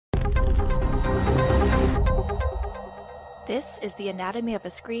This is the Anatomy of a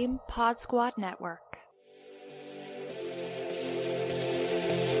Scream Pod Squad Network.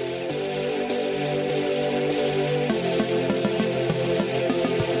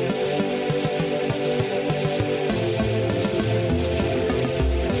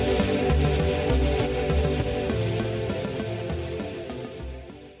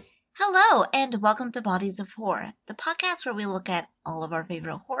 Hello, and welcome to Bodies of Horror, the podcast where we look at all of our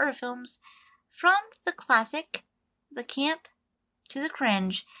favorite horror films, from the classic, the camp, to the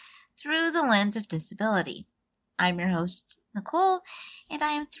cringe, through the lens of disability. I'm your host, Nicole, and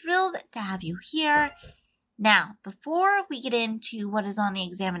I am thrilled to have you here. Now, before we get into what is on the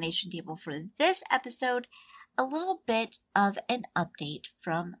examination table for this episode, a little bit of an update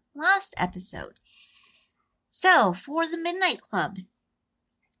from last episode. So, for the Midnight Club,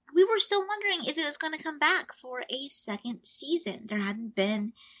 we were still wondering if it was going to come back for a second season. There hadn't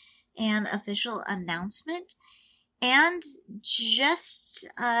been an official announcement. And just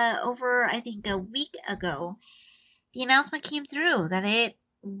over, I think, a week ago, the announcement came through that it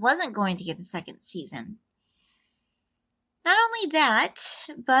wasn't going to get a second season. Not only that,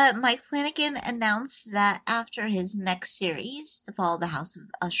 but Mike Flanagan announced that after his next series, The Fall of the House of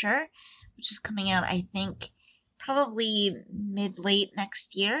Usher, which is coming out, I think, probably mid-late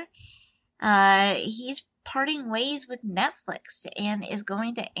next year, he's parting ways with Netflix and is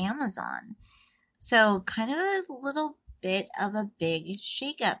going to Amazon. So kind of a little bit of a big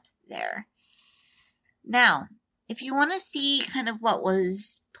shakeup there. Now, if you want to see kind of what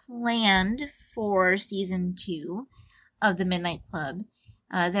was planned for season 2 of the Midnight Club,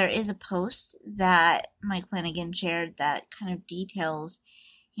 there is a post that Mike Flanagan shared that kind of details,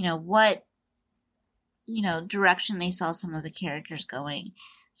 what direction they saw some of the characters going.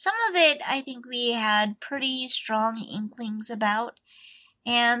 Some of it, I think we had pretty strong inklings about,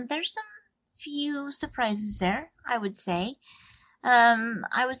 and there's some few surprises there, I would say. I'm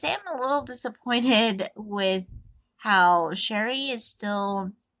a little disappointed with how Sherry is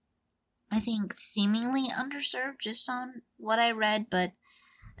still, I think, seemingly underserved just on what I read, but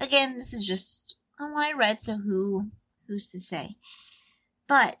again, this is just on what I read, so who's to say?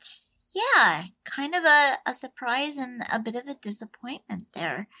 But yeah, kind of a surprise and a bit of a disappointment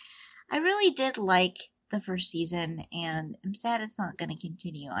there. I really did like the first season, and I'm sad it's not going to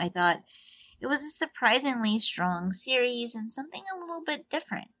continue. I thought it was a surprisingly strong series and something a little bit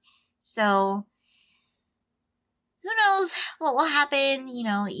different. So, who knows what will happen,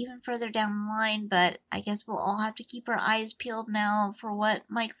 even further down the line, but I guess we'll all have to keep our eyes peeled now for what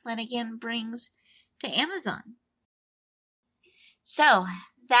Mike Flanagan brings to Amazon. So,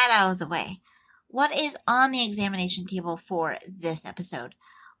 that out of the way, what is on the examination table for this episode?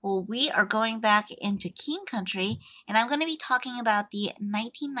 Well, we are going back into King Country, and I'm going to be talking about the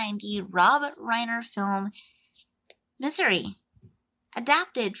 1990 Rob Reiner film Misery,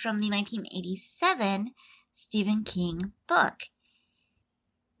 adapted from the 1987 Stephen King book.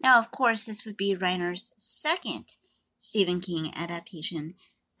 Now, of course, this would be Reiner's second Stephen King adaptation,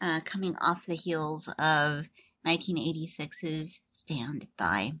 coming off the heels of 1986's Stand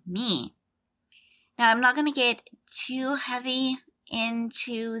By Me. Now, I'm not going to get too heavy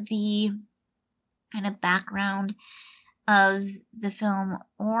into the kind of background of the film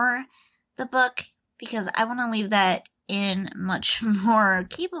or the book, because I want to leave that in much more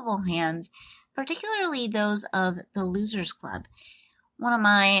capable hands, particularly those of The Losers Club, one of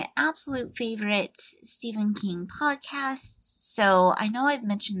my absolute favorite Stephen King podcasts. So I know I've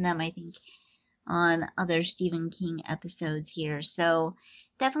mentioned them, I think, on other Stephen King episodes here, so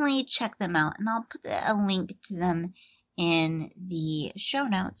definitely check them out, and I'll put a link to them in the show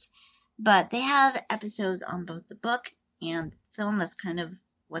notes. But they have episodes on both the book and the film. That's kind of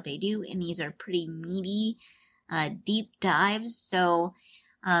what they do, and these are pretty meaty, deep dives, so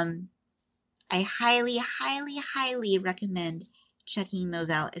I highly, highly, highly recommend checking those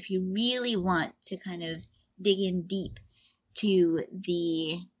out if you really want to kind of dig in deep to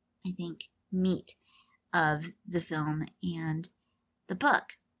the, I think, meat of the film and the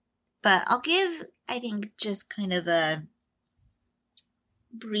book. But I'll give, I think, just kind of a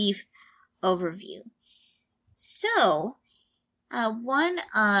brief overview. So, one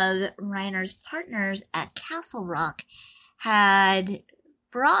of Reiner's partners at Castle Rock had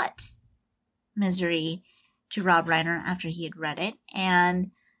brought Misery to Rob Reiner after he had read it and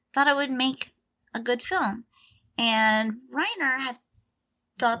thought it would make a good film. And Reiner had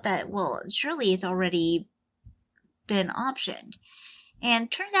thought that, well, surely it's already been optioned.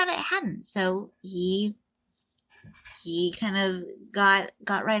 And turns out it hadn't, so he kind of got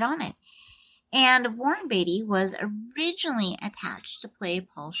right on it. And Warren Beatty was originally attached to play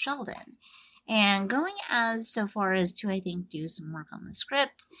Paul Sheldon. and going as so far as to, I think, do some work on the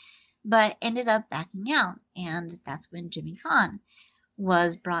script, but ended up backing out, and that's when Jimmy Caan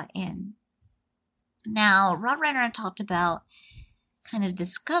was brought in. Now, Rob Reiner talked about kind of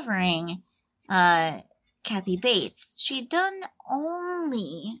discovering Kathy Bates. She'd done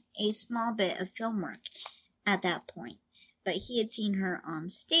only a small bit of film work at that point, but he had seen her on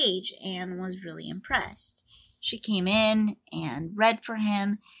stage and was really impressed. She came in and read for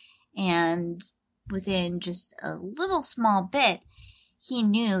him, and within just a little small bit, he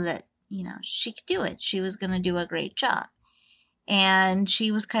knew that, she could do it. She was going to do a great job. And she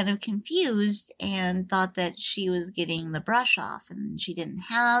was kind of confused and thought that she was getting the brush off and she didn't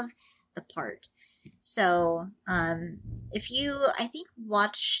have the part. So, if you, I think,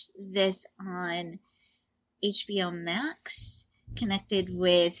 watch this on HBO Max, connected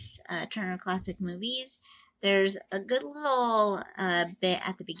with Turner Classic Movies, there's a good little bit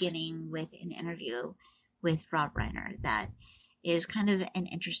at the beginning with an interview with Rob Reiner that is kind of an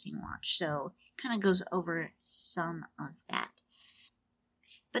interesting watch. So, kind of goes over some of that.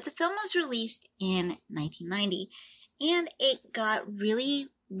 But the film was released in 1990, and it got really,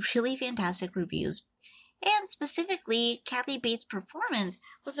 really fantastic reviews. And specifically, Kathy Bates' performance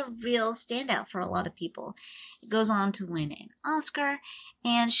was a real standout for a lot of people. It goes on to win an Oscar,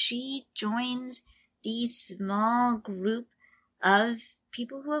 and she joins the small group of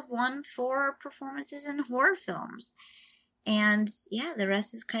people who have won for performances in horror films. And yeah, the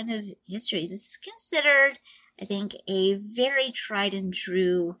rest is kind of history. This is considered, I think, a very tried and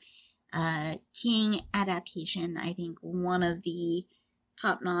true King adaptation. I think one of the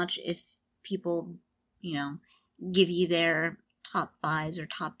top notch, if people, give you their top 5s or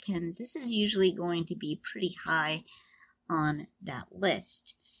top 10s, this is usually going to be pretty high on that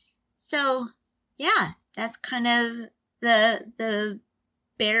list. So yeah, that's kind of the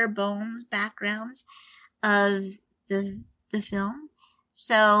bare bones backgrounds of the film.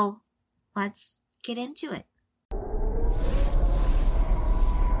 So let's get into it.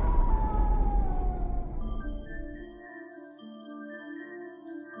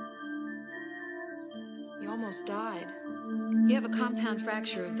 You almost died. You have a compound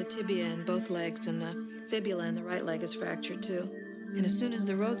fracture of the tibia in both legs, and the fibula in the right leg is fractured too. And as soon as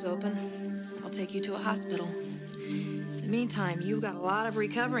the road's open, I'll take you to a hospital. In the meantime, you've got a lot of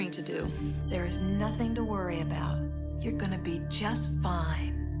recovering to do. There is nothing to worry about. You're gonna be just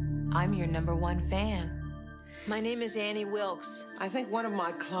fine. I'm your #1 fan. My name is Annie Wilkes. I think one of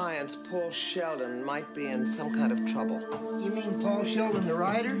my clients, Paul Sheldon, might be in some kind of trouble. You mean Paul Sheldon, the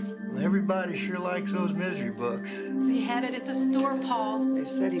writer? Well, everybody sure likes those misery books. They had it at the store, Paul. They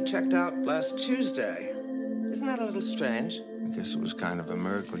said he checked out last Tuesday. Isn't that a little strange? I guess it was kind of a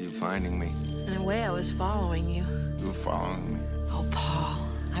miracle you finding me. In a way, I was following you. You were following me? Oh, Paul,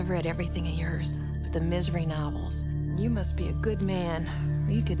 I've read everything of yours, but the misery novels. You must be a good man,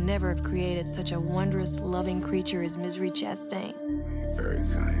 or you could never have created such a wondrous, loving creature as Misery Chastain. Very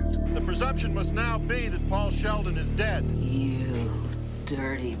kind. The presumption must now be that Paul Sheldon is dead. You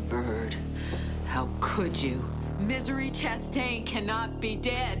dirty bird. How could you? Misery Chastain cannot be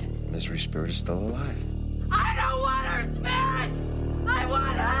dead. Misery Spirit is still alive. I don't want her spirit! I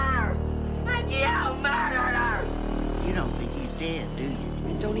want her! And you murdered her! You don't think he's dead, do you?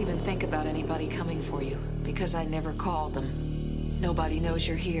 And don't even think about anybody coming for you, because I never called them. Nobody knows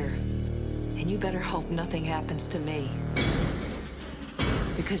you're here. And you better hope nothing happens to me.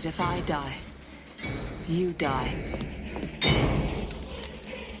 Because if I die, you die.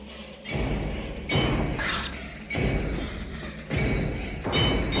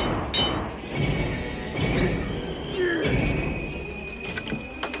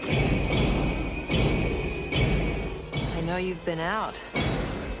 I know you've been out.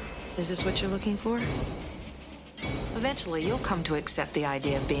 Is this what you're looking for? Eventually, you'll come to accept the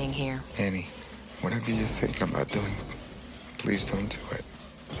idea of being here. Annie, whatever you're thinking about doing, please don't do it.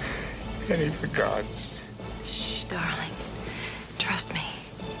 Annie, for God's... Shh, darling. Trust me.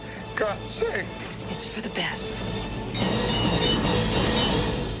 God's sake. It's for the best.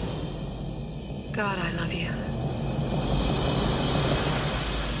 God, I love you.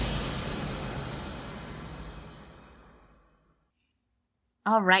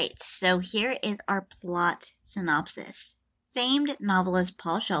 All right, so here is our plot synopsis. Famed novelist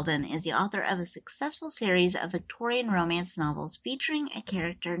Paul Sheldon is the author of a successful series of Victorian romance novels featuring a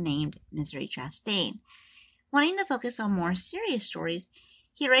character named Misery Chastain. Wanting to focus on more serious stories,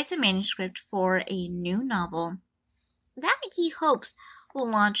 he writes a manuscript for a new novel that he hopes will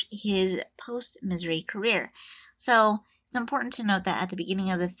launch his post-Misery career. So it's important to note that at the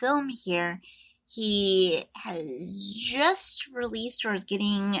beginning of the film here, He has just released or is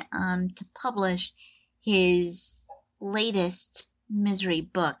getting to publish his latest Misery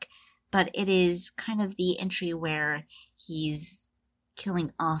book, but it is kind of the entry where he's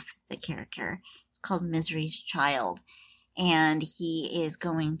killing off the character. It's called Misery's Child, and he is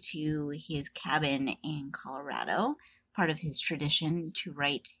going to his cabin in Colorado, part of his tradition, to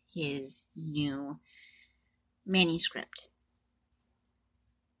write his new manuscript.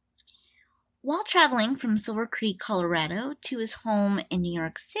 While traveling from Silver Creek, Colorado to his home in New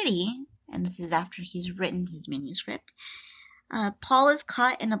York City, and this is after he's written his manuscript, Paul is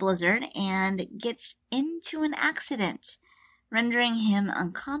caught in a blizzard and gets into an accident, rendering him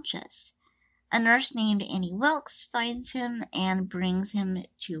unconscious. A nurse named Annie Wilkes finds him and brings him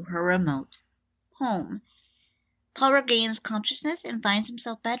to her remote home. Paul regains consciousness and finds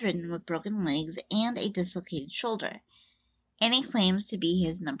himself bedridden with broken legs and a dislocated shoulder. Annie claims to be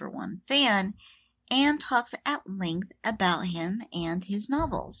his #1 fan and talks at length about him and his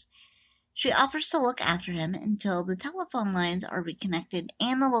novels. She offers to look after him until the telephone lines are reconnected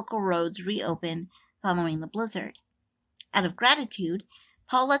and the local roads reopen following the blizzard. Out of gratitude,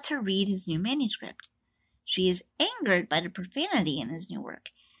 Paul lets her read his new manuscript. She is angered by the profanity in his new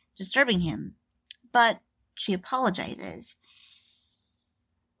work, disturbing him, but she apologizes.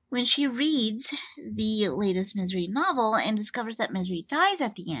 When she reads the latest Misery novel and discovers that Misery dies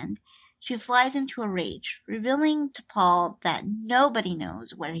at the end, she flies into a rage, revealing to Paul that nobody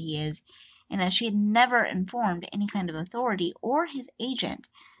knows where he is and that she had never informed any kind of authority or his agent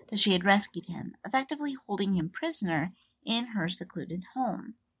that she had rescued him, effectively holding him prisoner in her secluded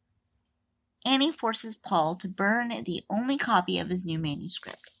home. Annie forces Paul to burn the only copy of his new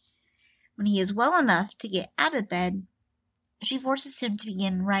manuscript. When he is well enough to get out of bed, she forces him to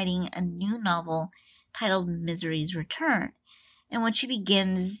begin writing a new novel titled Misery's Return, in which he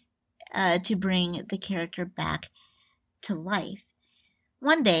begins to bring the character back to life.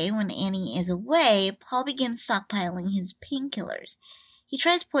 One day, when Annie is away, Paul begins stockpiling his painkillers. He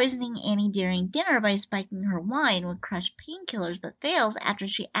tries poisoning Annie during dinner by spiking her wine with crushed painkillers, but fails after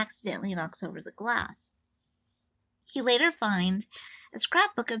she accidentally knocks over the glass. He later finds a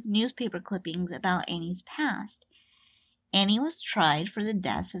scrapbook of newspaper clippings about Annie's past. Annie was tried for the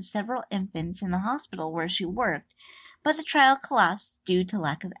deaths of several infants in the hospital where she worked, but the trial collapsed due to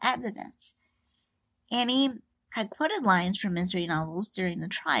lack of evidence. Annie had quoted lines from Misery novels during the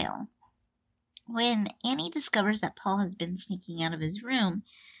trial. When Annie discovers that Paul has been sneaking out of his room,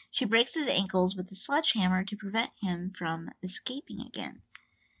 she breaks his ankles with a sledgehammer to prevent him from escaping again.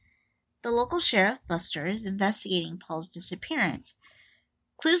 The local sheriff, Buster, is investigating Paul's disappearance.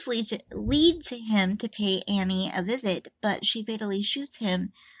 Clues lead to him to pay Annie a visit, but she fatally shoots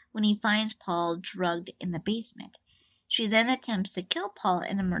him when he finds Paul drugged in the basement. She then attempts to kill Paul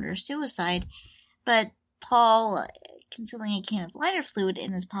in a murder-suicide, but Paul, concealing a can of lighter fluid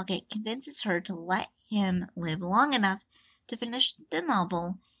in his pocket, convinces her to let him live long enough to finish the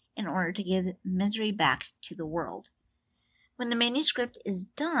novel in order to give Misery back to the world. When the manuscript is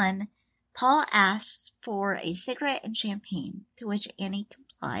done, Paul asks for a cigarette and champagne, to which Annie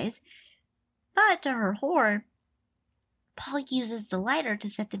complies, but to her horror, Paul uses the lighter to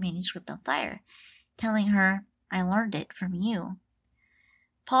set the manuscript on fire, telling her, "I learned it from you."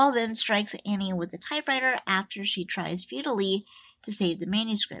 Paul then strikes Annie with a typewriter after she tries futilely to save the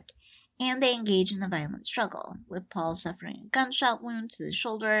manuscript, and they engage in a violent struggle, with Paul suffering a gunshot wound to the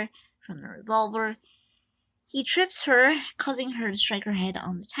shoulder from the revolver. He trips her, causing her to strike her head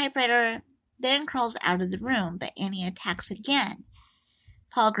on the typewriter, then crawls out of the room, but Annie attacks again.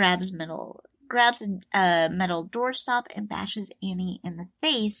 Paul grabs a metal doorstop and bashes Annie in the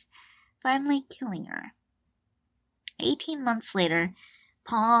face, finally killing her. 18 months later,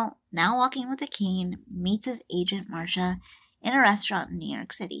 Paul, now walking with a cane, meets his agent Marcia in a restaurant in New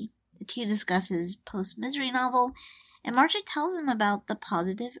York City. The two discuss his post-Misery novel, and Marcia tells him about the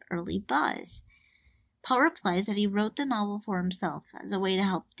positive early buzz. Paul replies that he wrote the novel for himself as a way to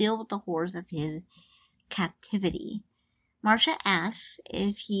help deal with the horrors of his captivity. Marcia asks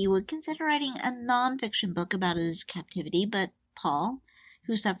if he would consider writing a non-fiction book about his captivity, but Paul,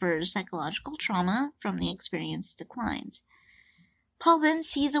 who suffers psychological trauma from the experience, declines. Paul then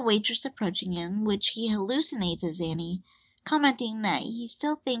sees a waitress approaching him, which he hallucinates as Annie, commenting that he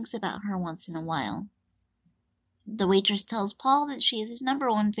still thinks about her once in a while. The waitress tells Paul that she is his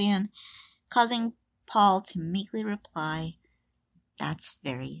 #1 fan, causing Paul to meekly reply, "That's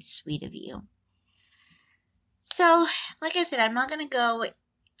very sweet of you." So, like I said, I'm not going to go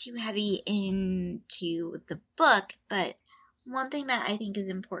too heavy into the book, but one thing that I think is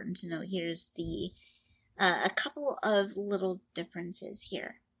important to note here is a couple of little differences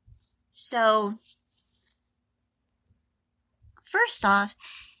here. So, first off,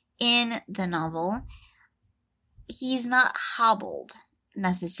 in the novel, he's not hobbled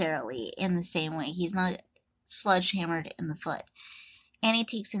necessarily in the same way. He's not sledgehammered in the foot. And he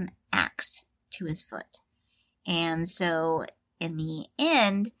takes an axe to his foot. And so, in the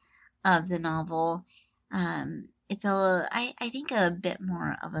end of the novel, it's I think a bit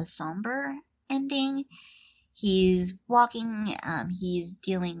more of a somber ending. He's walking, he's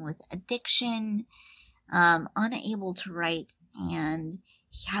dealing with addiction, unable to write, and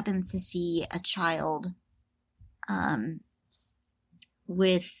he happens to see a child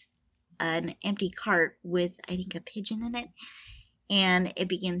with an empty cart with, I think, a pigeon in it, and it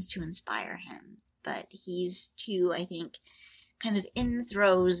begins to inspire him. But he's too, I think, kind of in the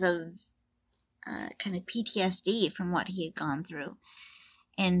throes of kind of PTSD from what he had gone through.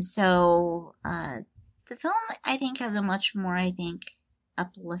 And so the film, I think, has a much more,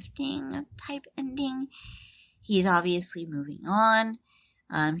 uplifting type ending. He's obviously moving on.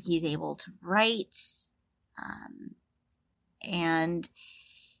 He's able to write. And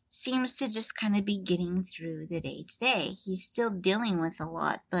seems to just kind of be getting through the day-to-day. He's still dealing with a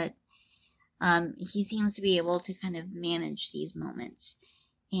lot, but he seems to be able to kind of manage these moments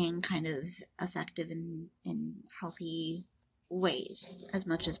in kind of effective and healthy ways as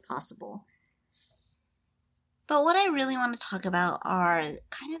much as possible. But what I really want to talk about are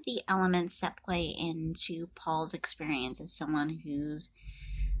kind of the elements that play into Paul's experience as someone who's,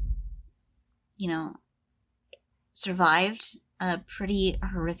 survived a pretty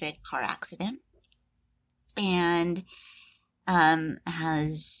horrific car accident and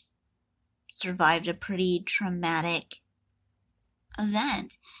has survived a pretty traumatic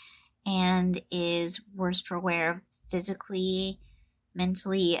event and is worse for wear physically,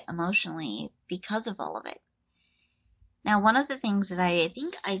 mentally, emotionally because of all of it. Now, one of the things that I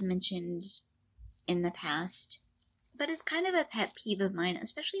think I've mentioned in the past, but it's kind of a pet peeve of mine,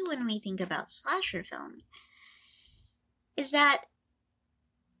 especially when we think about slasher films, is that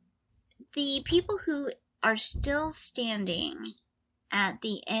the people who are still standing at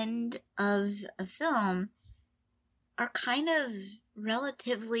the end of a film are kind of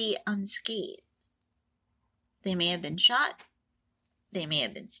relatively unscathed. They may have been shot, they may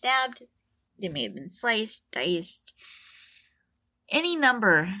have been stabbed, they may have been sliced, diced, any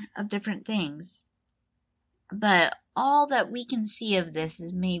number of different things. But all that we can see of this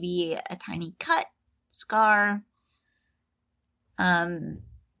is maybe a tiny cut, scar,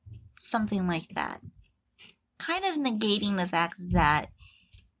 something like that. Kind of negating the fact that,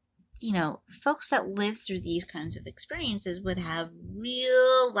 folks that live through these kinds of experiences would have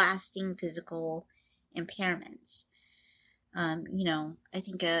real lasting physical impairments. I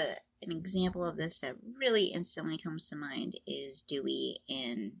think an example of this that really instantly comes to mind is Dewey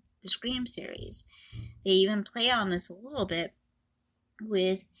in the Scream series. They even play on this a little bit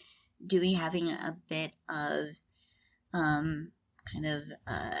with Dewey having a bit of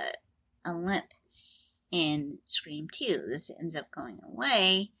a limp in Scream 2. This ends up going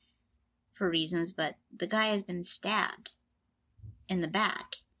away for reasons, but the guy has been stabbed in the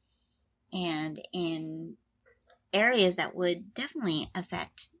back and in areas that would definitely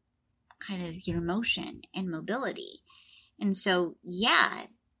affect kind of your motion and mobility. And so, yeah,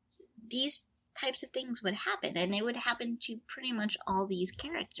 these types of things would happen, and they would happen to pretty much all these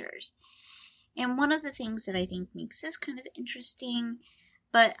characters. And one of the things that I think makes this kind of interesting,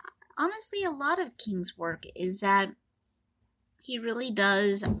 but honestly a lot of King's work, is that he really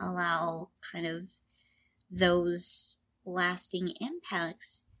does allow kind of those lasting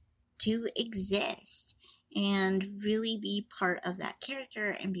impacts to exist and really be part of that character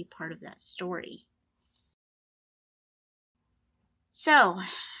and be part of that story. So,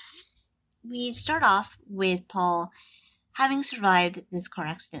 we start off with Paul having survived this car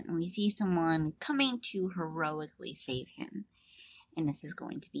accident, and we see someone coming to heroically save him. And this is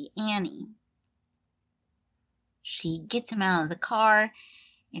going to be Annie. She gets him out of the car,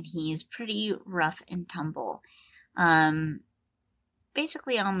 and he is pretty rough and tumble.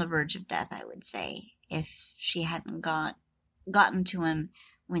 Basically on the verge of death, I would say, if she hadn't gotten to him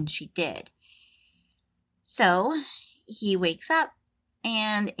when she did. So, he wakes up,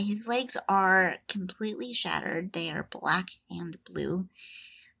 and his legs are completely shattered. They are black and blue.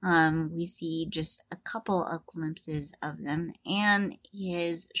 We see just a couple of glimpses of them, and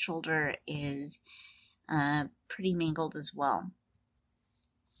his shoulder is pretty mangled as well.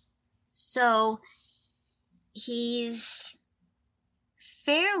 So, he's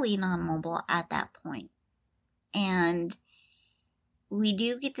fairly non-mobile at that point. And we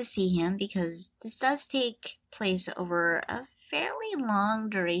do get to see him because this does take place over a fairly long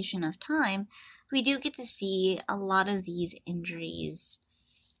duration of time, we do get to see a lot of these injuries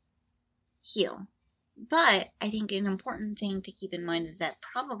heal. But I think an important thing to keep in mind is that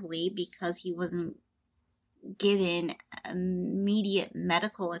probably because he wasn't given immediate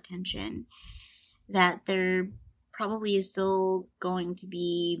medical attention, that there probably is still going to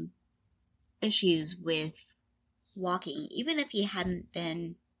be issues with walking, even if he hadn't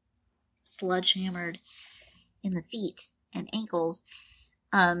been sledgehammered in the feet and ankles.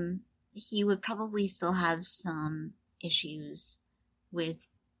 He would probably still have some issues with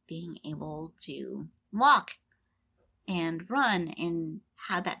being able to walk and run and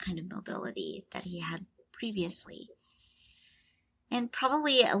have that kind of mobility that he had previously. And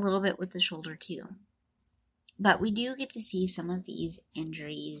probably a little bit with the shoulder too. But we do get to see some of these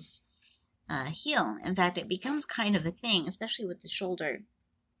injuries heal. In fact, it becomes kind of a thing, especially with the shoulder.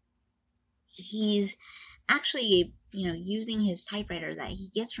 He's actually, using his typewriter that he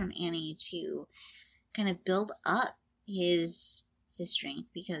gets from Annie to kind of build up his strength,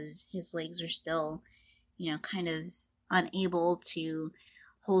 because his legs are still, kind of unable to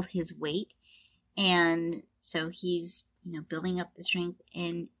hold his weight. And so he's, building up the strength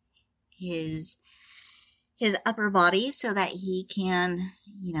in his upper body so that he can,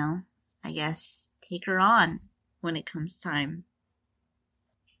 I guess, take her on when it comes time.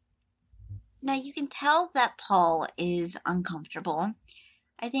 Now, you can tell that Paul is uncomfortable,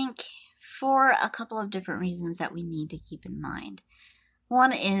 I think, for a couple of different reasons that we need to keep in mind.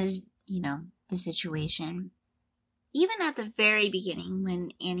 One is, the situation. Even at the very beginning,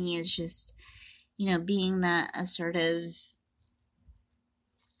 when Annie is just, being that assertive,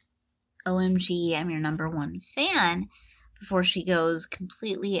 OMG, I'm your number one fan, before she goes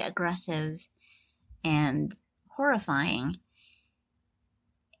completely aggressive and horrifying,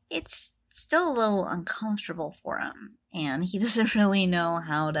 it's still a little uncomfortable for him, and he doesn't really know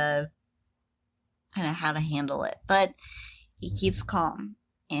how to handle it. But he keeps calm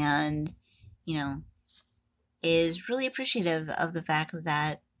and, is really appreciative of the fact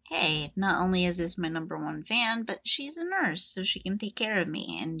that, hey, not only is this my number one fan, but she's a nurse, so she can take care of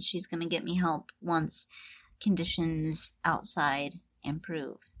me, and she's going to get me help once conditions outside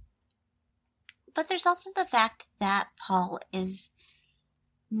improve. But there's also the fact that Paul is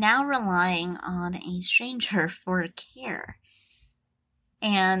now relying on a stranger for care.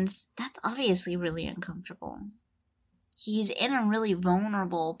 And that's obviously really uncomfortable. He's in a really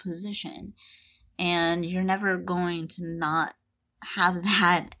vulnerable position, and you're never going to not have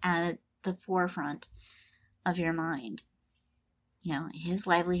that at the forefront of your mind. His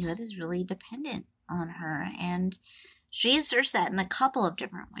livelihood is really dependent on her, and she asserts that in a couple of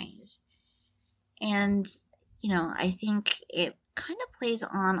different ways. And, I think it kind of plays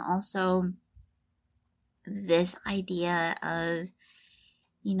on also this idea of,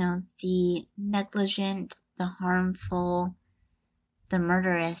 the negligent, the harmful, the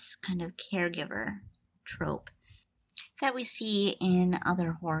murderous kind of caregiver trope that we see in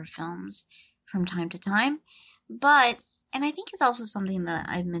other horror films from time to time. But, and I think it's also something that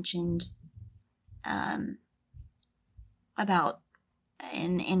I've mentioned about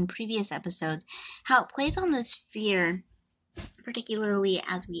in previous episodes, how it plays on this fear, particularly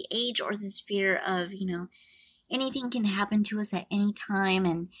as we age, or this fear of, anything can happen to us at any time,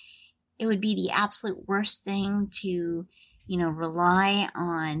 and it would be the absolute worst thing to, rely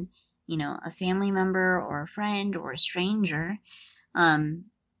on, a family member or a friend or a stranger, coming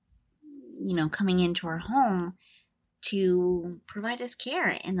into our home to provide us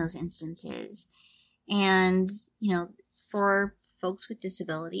care in those instances. And, for folks with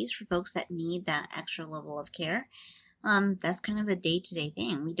disabilities, for folks that need that extra level of care, that's kind of a day-to-day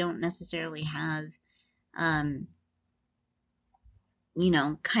thing. We don't necessarily have, kind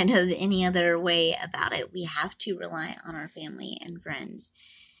of any other way about it. We have to rely on our family and friends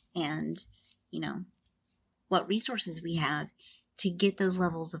and, what resources we have to get those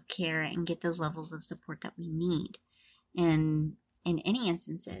levels of care and get those levels of support that we need. And in any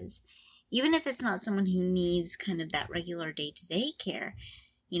instances, even if it's not someone who needs kind of that regular day-to-day care,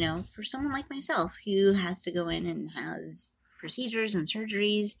 for someone like myself who has to go in and have procedures and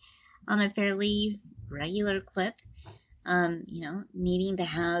surgeries on a fairly regular clip, needing to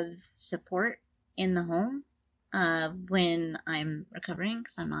have support in the home when I'm recovering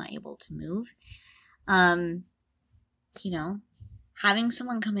because I'm not able to move, having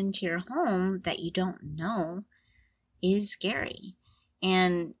someone come into your home that you don't know is scary.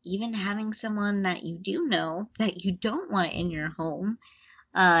 And even having someone that you do know that you don't want in your home,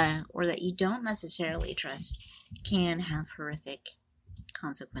 or that you don't necessarily trust, can have horrific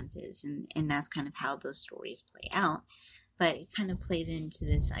consequences. And that's kind of how those stories play out. but it kind of plays into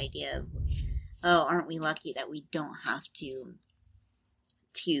this idea of, oh, aren't we lucky that we don't have to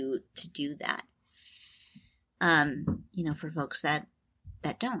do that? For folks that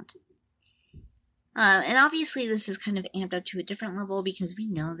don't. And obviously this is kind of amped up to a different level because we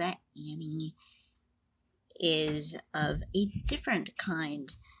know that Annie is of a different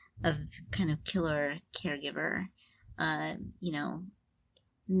kind of killer caregiver.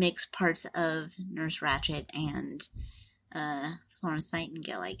 Mixed parts of Nurse Ratched and Florence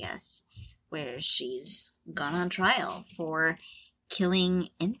Nightingale, I guess, where she's gone on trial for killing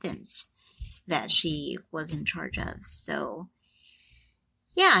infants that she was in charge of. So,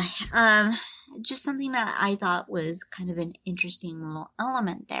 yeah, just something that I thought was kind of an interesting little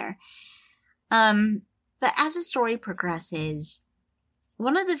element there. But as the story progresses,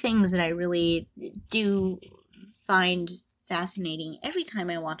 one of the things that I really do find fascinating every time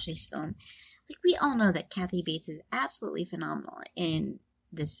I watch this film, like, we all know that Kathy Bates is absolutely phenomenal in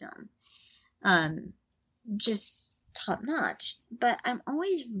this film. Just top notch. But I'm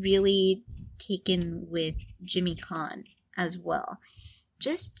always really taken with Jimmy Caan as well.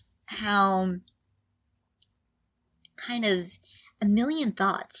 Just how kind of a million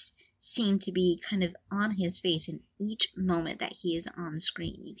thoughts seem to be kind of on his face in each moment that he is on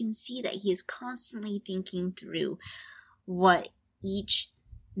screen. You can see that he is constantly thinking through what each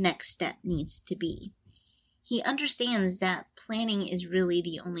next step needs to be. He understands that planning is really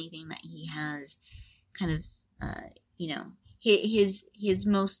the only thing that he has kind of, his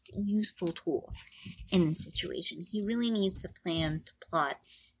most useful tool in this situation. He really needs to plan, to plot,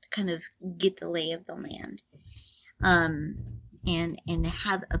 to kind of get the lay of the land. And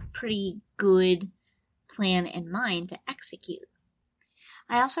have a pretty good plan in mind to execute.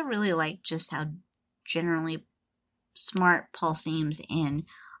 I also really like just how generally smart Paul seems in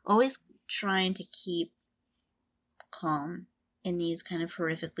always trying to keep calm in these kind of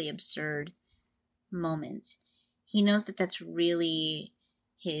horrifically absurd moments. He knows that that's really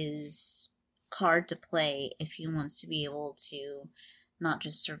his card to play if he wants to be able to not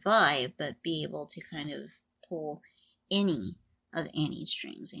just survive, but be able to kind of pull any of Annie's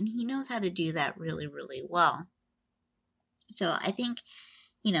strings. And he knows how to do that really, really well. So I think,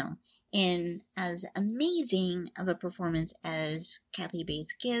 in as amazing of a performance as Kathy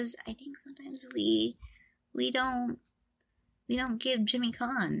Bates gives, I think sometimes we don't give Jimmy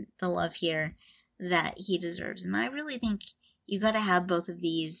Caan the love here that he deserves. And I really think you got to have both of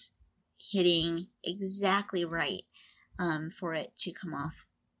these hitting exactly right for it to come off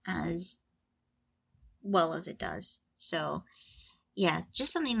as well as it does. So, yeah,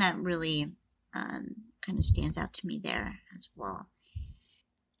 just something that really kind of stands out to me there as well.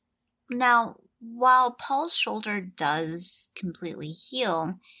 Now, while Paul's shoulder does completely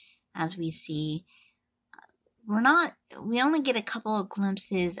heal, as we see, we only get a couple of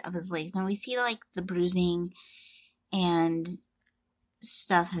glimpses of his legs. Now we see like the bruising and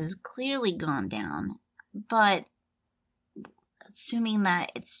stuff has clearly gone down, but assuming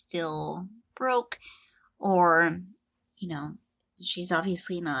that it's still broke, or, she's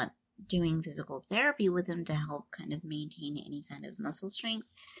obviously not doing physical therapy with him to help kind of maintain any kind of muscle strength.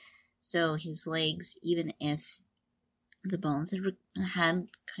 So his legs, even if the bones had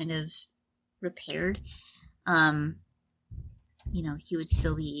kind of repaired, he would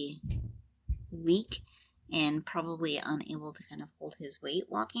still be weak and probably unable to kind of hold his weight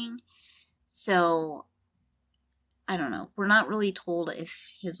walking. So, I don't know. We're not really told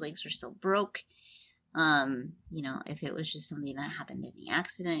if his legs are still broke. If it was just something that happened in the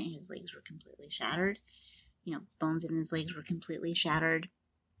accident, his legs were completely shattered. Bones in his legs were completely shattered.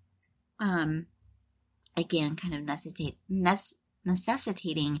 Again, kind of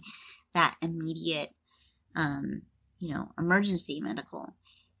necessitating that immediate, emergency medical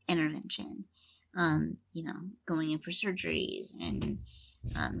intervention. Going in for surgeries and,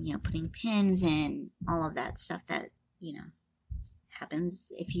 putting pins in, all of that stuff that,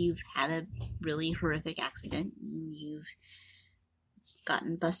 happens if you've had a really horrific accident and you've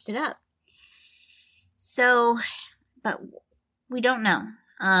gotten busted up. So, but we don't know.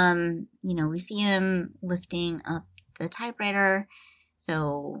 We see him lifting up the typewriter,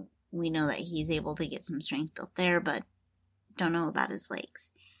 so we know that he's able to get some strength built there, but don't know about his legs.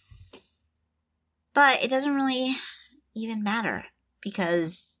 But it doesn't really even matter,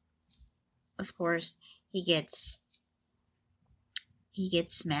 because, of course, he gets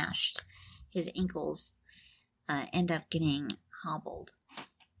smashed. His ankles end up getting hobbled.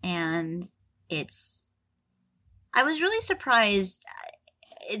 And I was really surprised.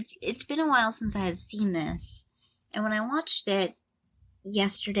 It's been a while since I have seen this. And when I watched it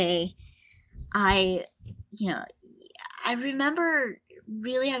yesterday, I I remember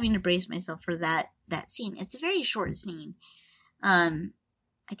really having to brace myself for that scene. It's a very short scene. I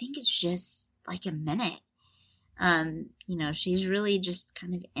think it's just like a minute. She's really just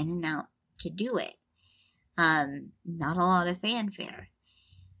kind of in and out to do it. Not a lot of fanfare.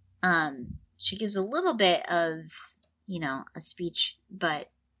 She gives a little bit of, a speech,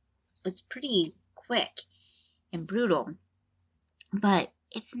 but it's pretty quick and brutal. But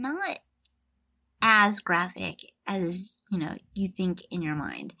it's not as graphic as, you think in your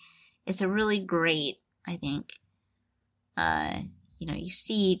mind. It's a really great, I think, you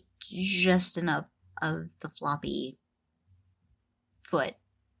see just enough of the floppy foot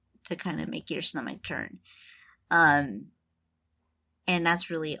to kind of make your stomach turn. And that's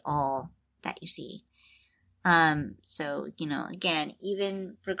really all that you see. So, again,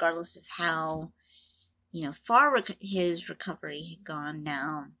 even regardless of how, far his recovery had gone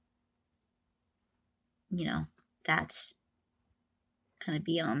now, that's kind of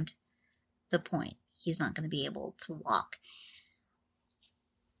beyond the point. He's not going to be able to walk.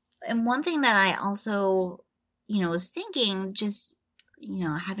 And one thing that I also, was thinking, just,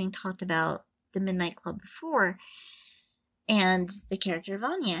 having talked about the Midnight Club before, and the character of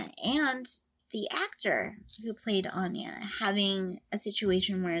Anya, and the actor who played Anya, having a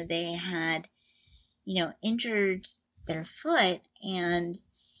situation where they had, injured their foot, and,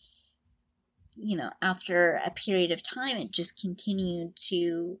 after a period of time, it just continued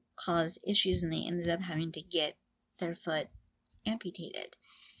to cause issues, and they ended up having to get their foot amputated.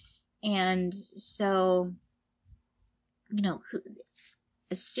 And so,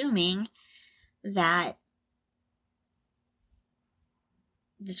 assuming that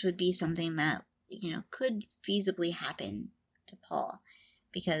this would be something that, could feasibly happen to Paul,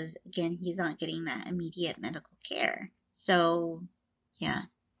 because, again, he's not getting that immediate medical care. So, yeah,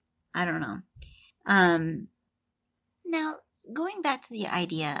 I don't know. Now, going back to the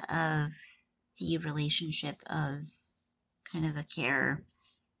idea of the relationship of kind of a care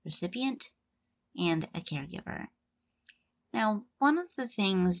recipient and a caregiver. Now, one of the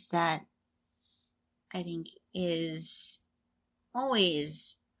things that I think is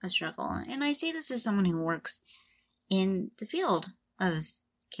always a struggle, and I say this as someone who works in the field of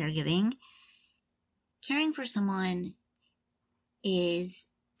caregiving, caring for someone is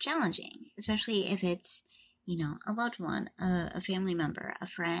challenging, especially if it's, a loved one, a family member, a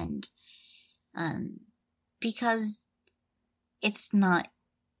friend, because it's not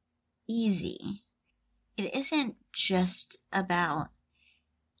easy. It isn't just about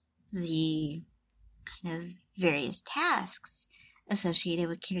the kind of various tasks associated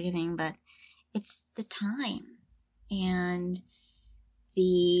with caregiving, but it's the time and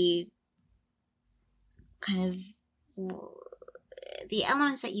the kind of the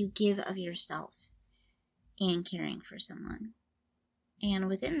elements that you give of yourself in caring for someone. And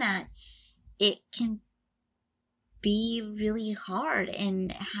within that, it can be really hard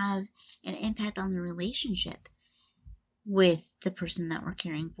and have an impact on the relationship with the person that we're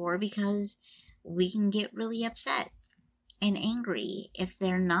caring for, because we can get really upset and angry if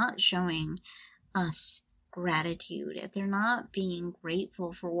they're not showing us gratitude, if they're not being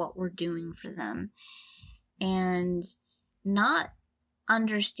grateful for what we're doing for them, and not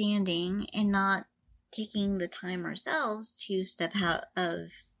understanding and not taking the time ourselves to step out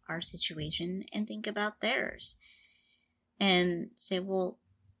of our situation and think about theirs and say, well,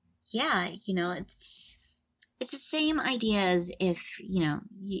 yeah, it's the same idea as if,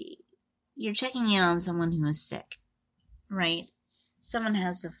 you're checking in on someone who is sick, right? Someone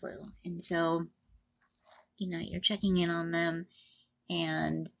has the flu, and so, you're checking in on them,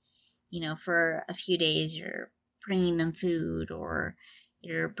 and, for a few days you're bringing them food, or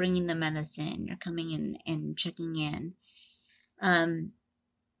you're bringing them medicine, you're coming in and checking in.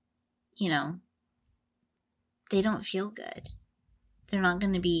 They don't feel good. They're not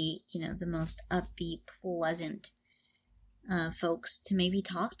going to be, the most upbeat, pleasant folks to maybe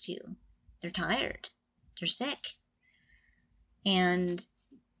talk to. They're tired. They're sick. And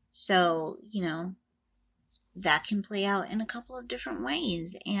so, that can play out in a couple of different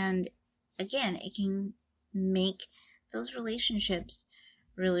ways. And again, it can make those relationships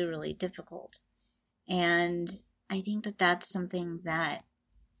really, really difficult. And I think that that's something that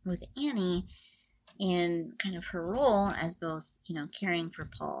with Annie, in kind of her role as both, caring for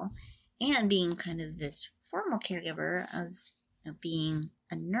Paul and being kind of this formal caregiver of, being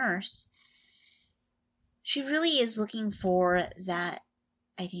a nurse, she really is looking for that,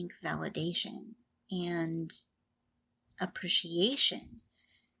 I think, validation and appreciation.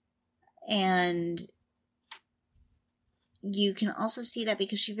 And you can also see that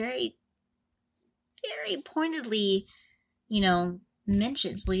because she very, very pointedly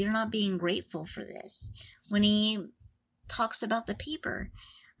mentions, well, you're not being grateful for this. When he talks about the paper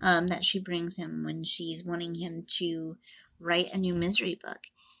that she brings him when she's wanting him to write a new misery book,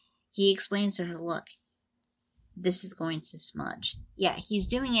 he explains to her, look, this is going to smudge. Yeah, he's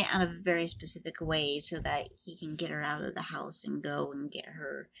doing it out of a very specific way so that he can get her out of the house and go and get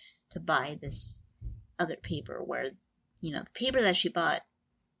her to buy this other paper where, the paper that she bought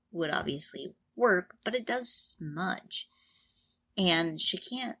would obviously work, but it does smudge. And she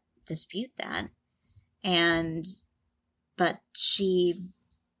can't dispute that. But she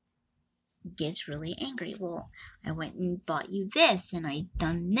gets really angry. Well, I went and bought you this, and I've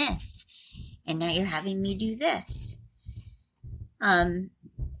done this, and now you're having me do this.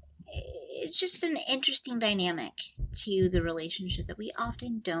 It's just an interesting dynamic to the relationship that we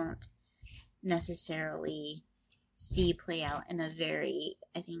often don't necessarily see play out in a very,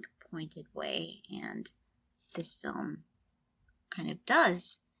 I think, pointed way, and this film kind of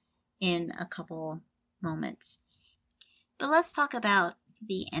does in a couple moments. But let's talk about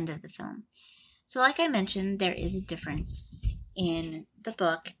the end of the film. So like I mentioned, there is a difference in the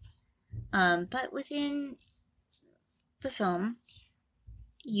book, but within the film,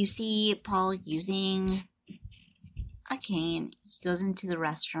 you see Paul using a cane. He goes into the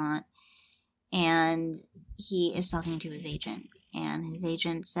restaurant and he is talking to his agent, and his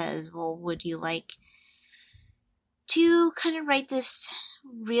agent says, well, would you like to kind of write this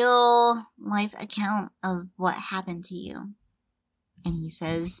real life account of what happened to you? And he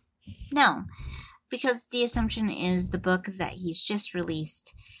says no, because the assumption is the book that he's just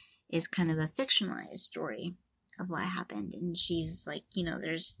released is kind of a fictionalized story of what happened. And she's like,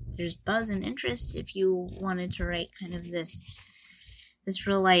 there's buzz and interest if you wanted to write kind of this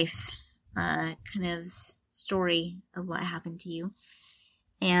real life kind of story of what happened to you.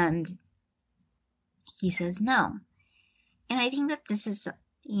 And he says no. And I think that this is,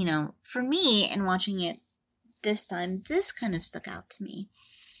 for me, and watching it this time, this kind of stuck out to me.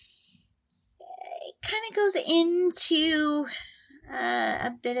 It kind of goes into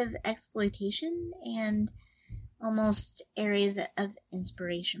a bit of exploitation and almost areas of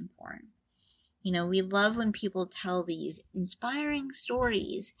inspiration porn. We love when people tell these inspiring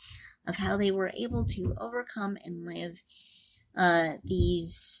stories of how they were able to overcome and live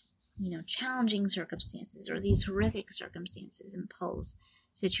these challenging circumstances or these horrific circumstances in Paul's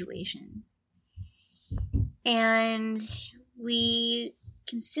situation. And we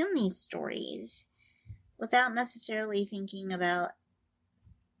consume these stories without necessarily thinking about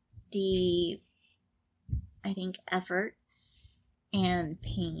the, I think, effort and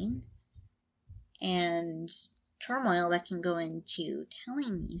pain and turmoil that can go into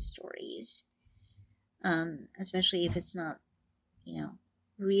telling these stories, especially if it's not,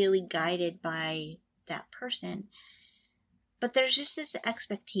 really guided by that person. But there's just this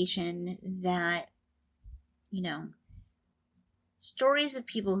expectation that, stories of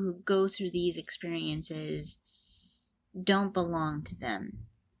people who go through these experiences don't belong to them,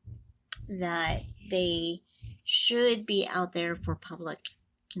 that they should be out there for public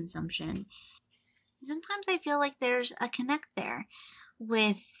consumption. Sometimes I feel like there's a connect there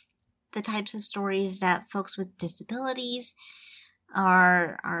with the types of stories that folks with disabilities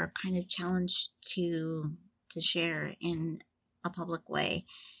are kind of challenged to share in a public way.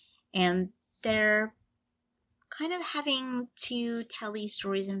 And they're kind of having to tell these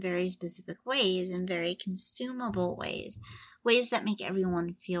stories in very specific ways, in very consumable ways that make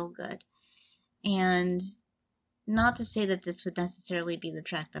everyone feel good. And not to say that this would necessarily be the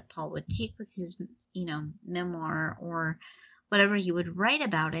track that Paul would take with his, memoir or whatever he would write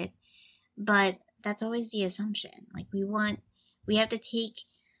about it, but that's always the assumption. Like, we have to take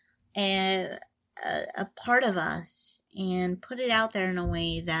a part of us and put it out there in a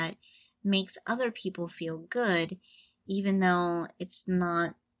way that makes other people feel good, even though it's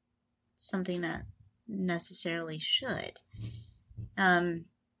not something that necessarily should.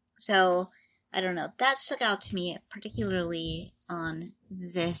 So, I don't know. That stuck out to me, particularly on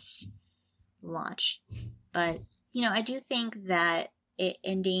this watch. But, I do think that it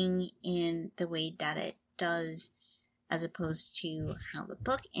ending in the way that it does, as opposed to how the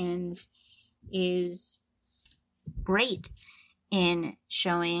book ends, is great in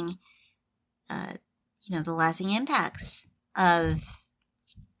showing, the lasting impacts of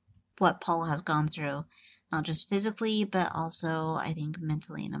what Paul has gone through, not just physically, but also, I think,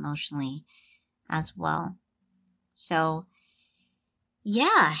 mentally and emotionally as well. So,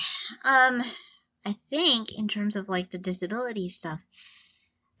 yeah, I think in terms of like the disability stuff,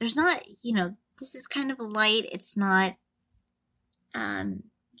 there's not, this is kind of light. It's not,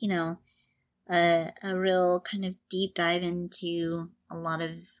 a real kind of deep dive into a lot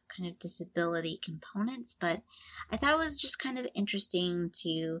of kind of disability components, but I thought it was just kind of interesting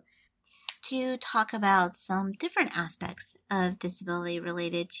to talk about some different aspects of disability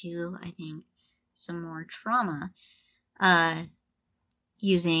related to, I think, some more trauma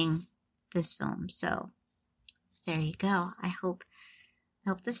using this film. So there you go. I hope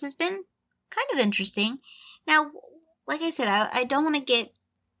this has been kind of interesting. Now, like I said, I don't want to get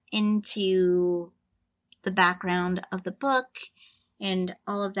into the background of the book and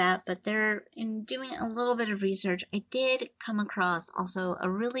all of that, but in doing a little bit of research, I did come across also a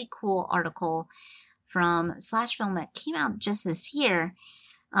really cool article from Slash Film that came out just this year,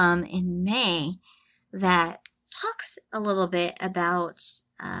 in May, that talks a little bit about,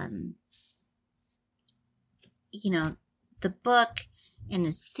 the book and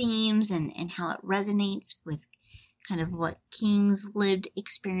its themes and how it resonates with kind of what King's lived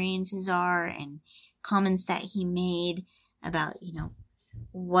experiences are and comments that he made about,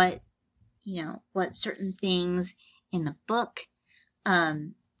 what certain things in the book,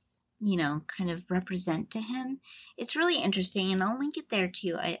 kind of represent to him. It's really interesting, and I'll link it there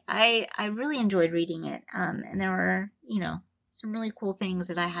too. I really enjoyed reading it. And there were, some really cool things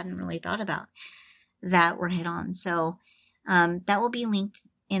that I hadn't really thought about that were hit on. So, that will be linked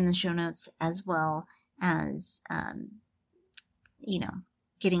in the show notes, as well as,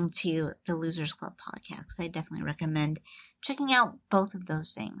 getting to the Losers Club podcast. I definitely recommend checking out both of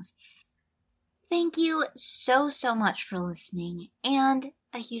those things. Thank you so much for listening, and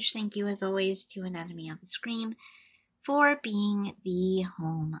a huge thank you, as always, to Anatomy of a Scream for being the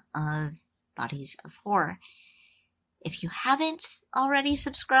home of Bodies of Horror. If you haven't already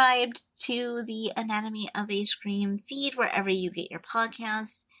subscribed to the Anatomy of a Scream feed wherever you get your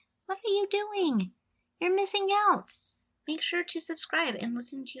podcasts, what are you doing? You're missing out. Make sure to subscribe and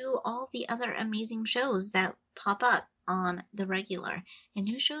listen to all the other amazing shows that pop up on the regular, and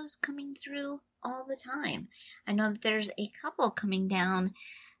new shows coming through all the time. I know that there's a couple coming down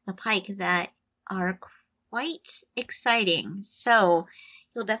the pike that are quite exciting, so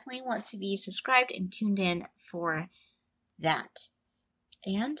you'll definitely want to be subscribed and tuned in for that.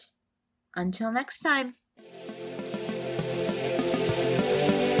 And until next time.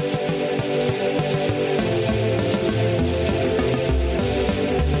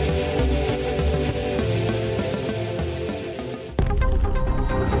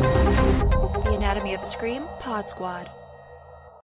 The Anatomy of a Scream Pod Squad.